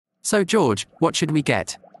So George, what should we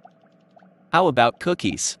get? How about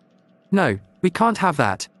cookies? No, we can't have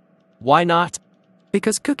that. Why not?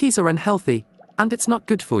 Because cookies are unhealthy, and it's not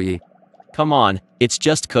good for you. Come on, it's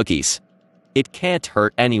just cookies. It can't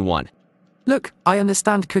hurt anyone. Look, I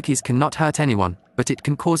understand cookies cannot hurt anyone, but it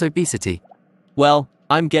can cause obesity. Well,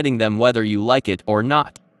 I'm getting them whether you like it or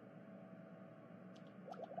not.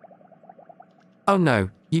 Oh no,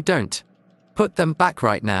 you don't. Put them back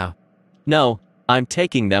right now. No, I'm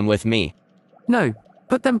taking them with me. No,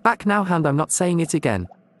 put them back now and I'm not saying it again.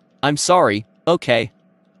 I'm sorry, okay.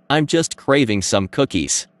 I'm just craving some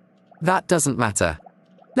cookies. That doesn't matter.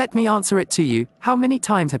 Let me answer it to you. How many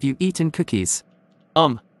times have you eaten cookies?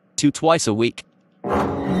 2 twice a week.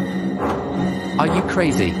 Are you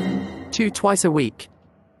crazy? 2 twice a week.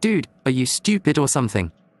 Dude, are you stupid or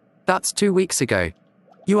something? That's 2 weeks ago.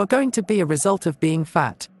 You are going to be a result of being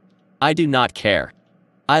fat. I do not care.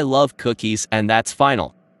 I love cookies and that's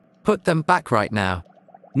final. Put them back right now.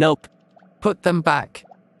 Nope. Put them back.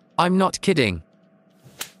 I'm not kidding.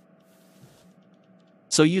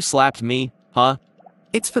 So you slapped me, huh?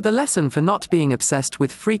 It's for the lesson for not being obsessed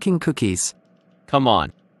with freaking cookies. Come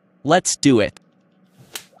on. Let's do it.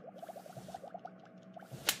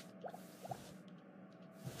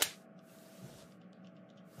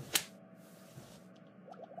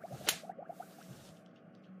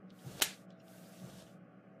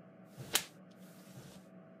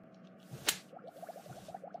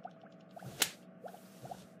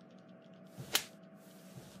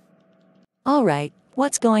 All right,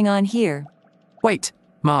 what's going on here? Wait,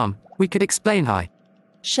 Mom, we could explain. Hi.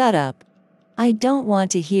 Shut up. I don't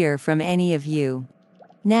want to hear from any of you.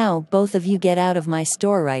 Now, both of you get out of my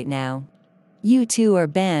store right now. You two are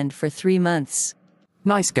banned for 3 months.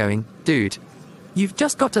 Nice going, dude. You've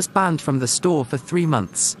just got us banned from the store for 3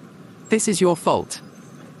 months. This is your fault.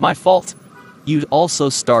 My fault? You also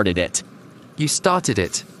started it. You started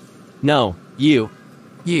it. No, you.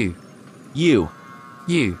 You. You.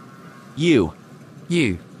 You. You.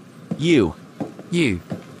 You. You. You.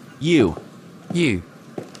 You. You.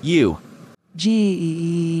 You.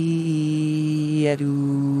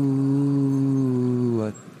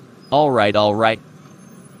 Alright.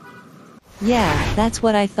 Yeah, that's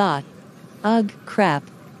what I thought. Ugh, crap.